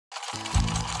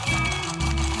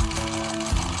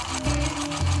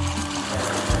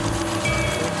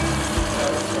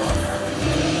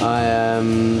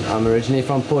I'm originally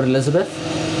from Port Elizabeth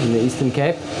in the Eastern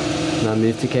Cape, and I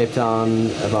moved to Cape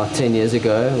Town about 10 years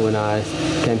ago when I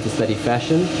came to study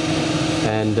fashion.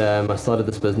 And I started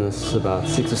this business about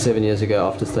 6 or 7 years ago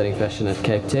after studying fashion at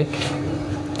Cape Tech.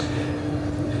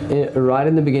 Right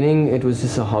in the beginning, it was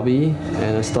just a hobby,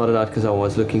 and I started out because I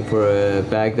was looking for a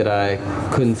bag that I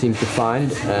couldn't seem to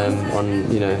find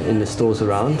in the stores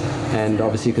around, and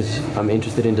obviously because I'm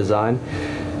interested in design.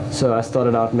 So I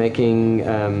started out making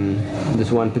this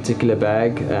one particular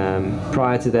bag.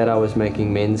 Prior to that, I was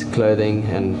making men's clothing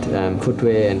and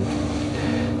footwear and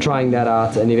trying that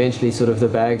out, and eventually sort of the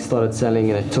bag started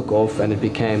selling and it took off and it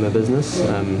became a business.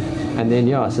 And then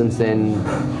since then,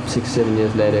 6-7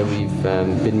 years later, we've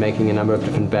been making a number of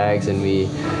different bags, and we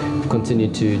continue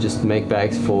to just make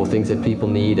bags for things that people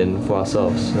need and for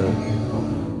ourselves. So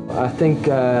I think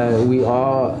we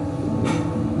are,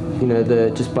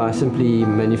 just by simply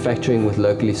manufacturing with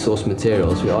locally sourced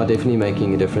materials, we are definitely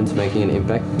making a difference, making an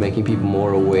impact, making people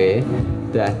more aware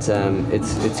that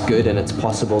it's good and it's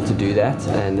possible to do that,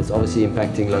 and it's obviously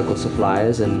impacting local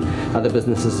suppliers, and other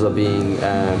businesses are being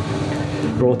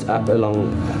brought up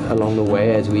along the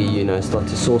way as we start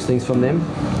to source things from them.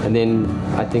 And then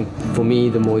I think for me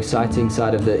the more exciting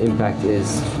side of the impact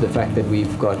is the fact that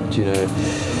we've got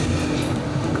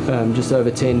just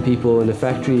over 10 people in the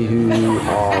factory who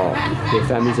their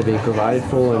families are being provided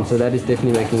for, and so that is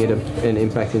definitely making it an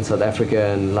impact in South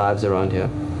Africa and lives around here.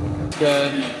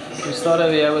 So we start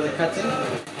over here with the cutting.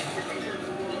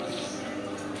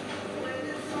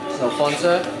 So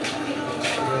Alfonso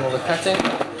doing all the cutting.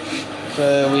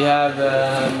 So we have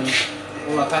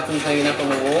all our patterns hanging up on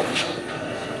the wall.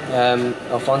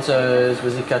 Alfonso is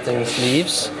busy cutting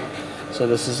sleeves. So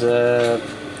this is a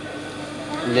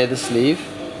leather sleeve.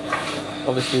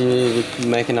 Obviously we can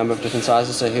make a number of different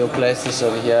sizes, so he'll place this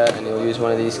over here and he'll use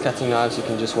one of these cutting knives. You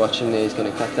can just watch him there, he's going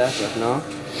to cut that right now.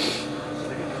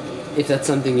 If that's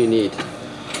something you need.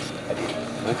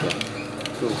 Okay,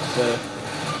 cool. So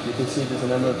you can see there's a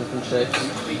number of different shapes,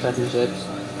 pattern shapes.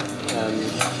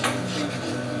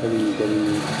 That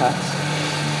we cut.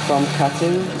 From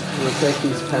cutting, we'll take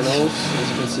these panels, as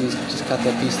you can see he's just cut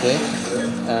that piece there.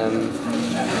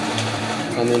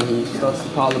 And then he starts to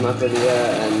pile them up over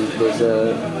here, and there's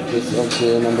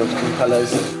obviously a number of different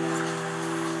colours.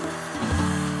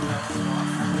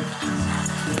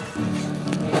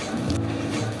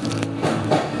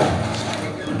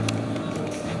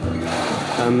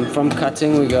 From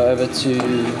cutting we go over to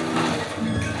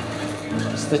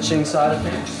stitching side of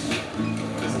things.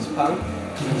 This is Punk.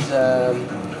 He's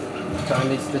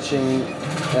currently stitching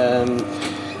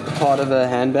part of a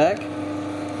handbag.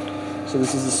 So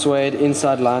this is the suede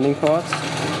inside lining part,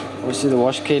 obviously the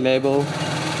wash care label,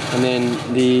 and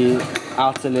then the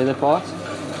outer leather part.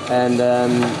 And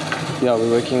we're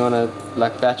working on a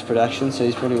batch production, so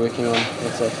he's probably working on,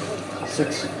 let's say,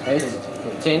 6,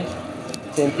 8,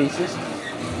 10 pieces.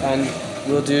 And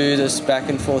we'll do this back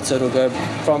and forth, so it'll go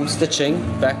from stitching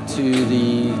back to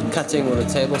the cutting or the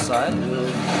table side.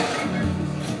 We'll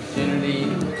generally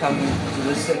come to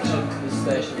this section, this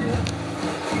station here,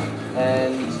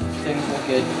 and things will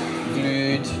get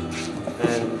glued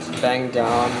and banged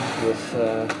down with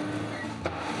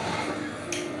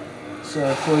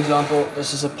so for example,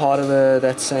 this is a part of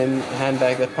that same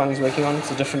handbag that Pung's working on.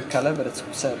 It's a different color, but it's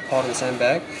part of the same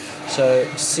bag. So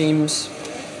seams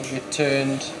will get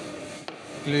turned,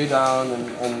 glue down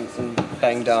and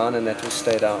bang down, and that will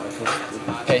stay down. It will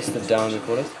paste it down, we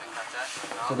call it.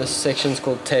 So this section is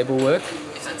called table work,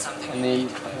 and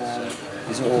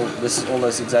this is all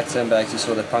those exact same bags you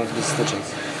saw that Punk was stitching.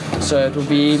 So it will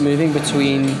be moving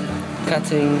between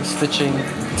cutting, stitching,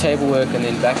 table work, and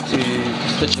then back to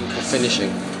stitching for finishing.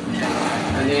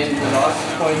 And then the last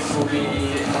points will be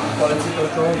quality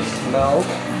control, smell,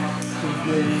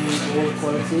 keep all the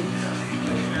quality.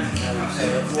 So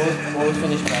all the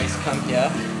finished bags come here,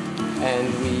 and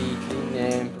we clean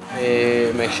them,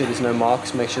 prepare, make sure there's no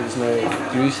marks, make sure there's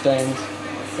no glue stains.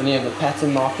 Any of the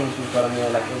pattern markings we've got on here,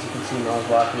 like as you can see in our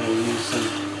wiping, we use some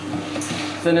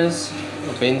thinners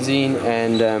or benzene,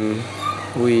 and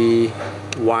we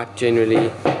wipe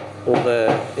generally all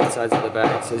the insides of the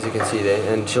bags, as you can see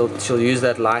there. And she'll use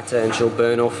that lighter, and she'll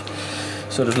burn off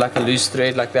sort of like a loose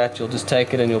thread like that. You'll just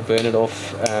take it and you'll burn it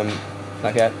off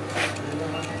like that.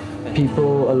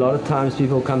 A lot of times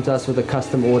people come to us with a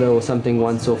custom order or something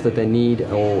once off that they need,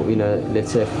 or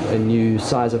let's say a new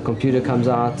size of computer comes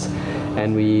out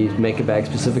and we make a bag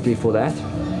specifically for that.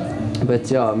 But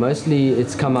yeah, mostly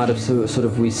it's come out of sort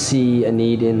of we see a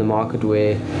need in the market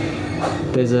where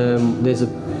there's a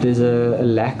there's a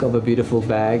lack of a beautiful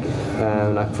bag.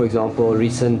 Like for example, a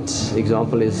recent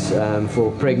example is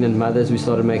for pregnant mothers. We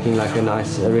started making like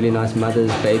a really nice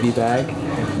mother's baby bag.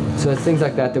 So it's things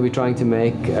like that that we're trying to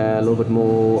make a little bit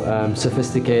more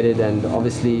sophisticated, and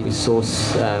obviously we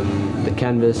source the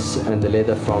canvas and the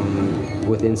leather from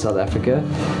within South Africa.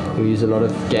 We use a lot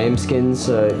of game skins,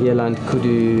 so eland,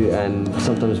 kudu, and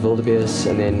sometimes wildebeest,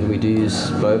 and then we do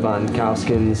use bovine cow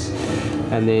skins.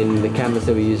 And then the canvas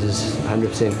that we use is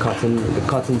 100% cotton. The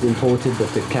cotton's imported, but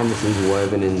the canvas is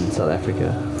woven in South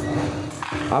Africa.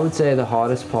 I would say the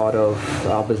hardest part of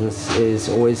our business is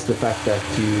always the fact that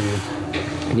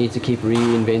you need to keep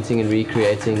reinventing and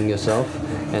recreating yourself.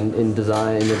 And in the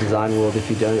design world, if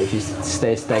you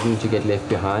stay stagnant, you get left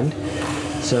behind.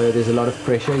 So there's a lot of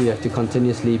pressure. You have to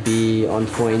continuously be on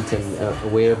point and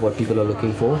aware of what people are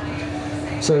looking for.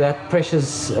 So that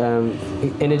pressure's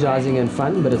energizing and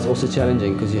fun, but it's also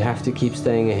challenging because you have to keep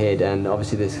staying ahead, and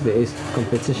obviously there is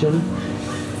competition.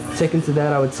 Second to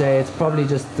that, I would say it's probably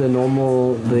just the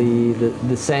normal,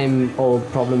 the same old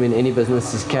problem in any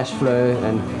business is cash flow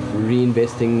and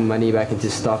reinvesting money back into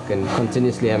stock and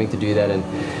continuously having to do that, and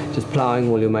just plowing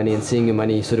all your money and seeing your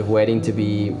money sort of waiting to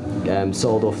be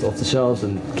sold off the shelves,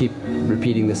 and keep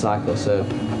repeating the cycle. So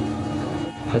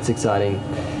that's exciting.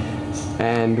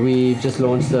 And we've just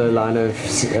launched a line of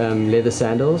leather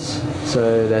sandals,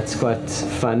 so that's quite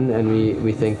fun, and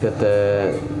we think that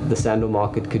the sandal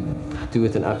market could do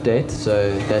with an update,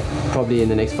 so that probably in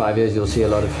the next 5 years you'll see a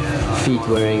lot of feet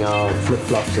wearing our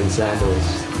flip-flops and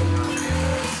sandals.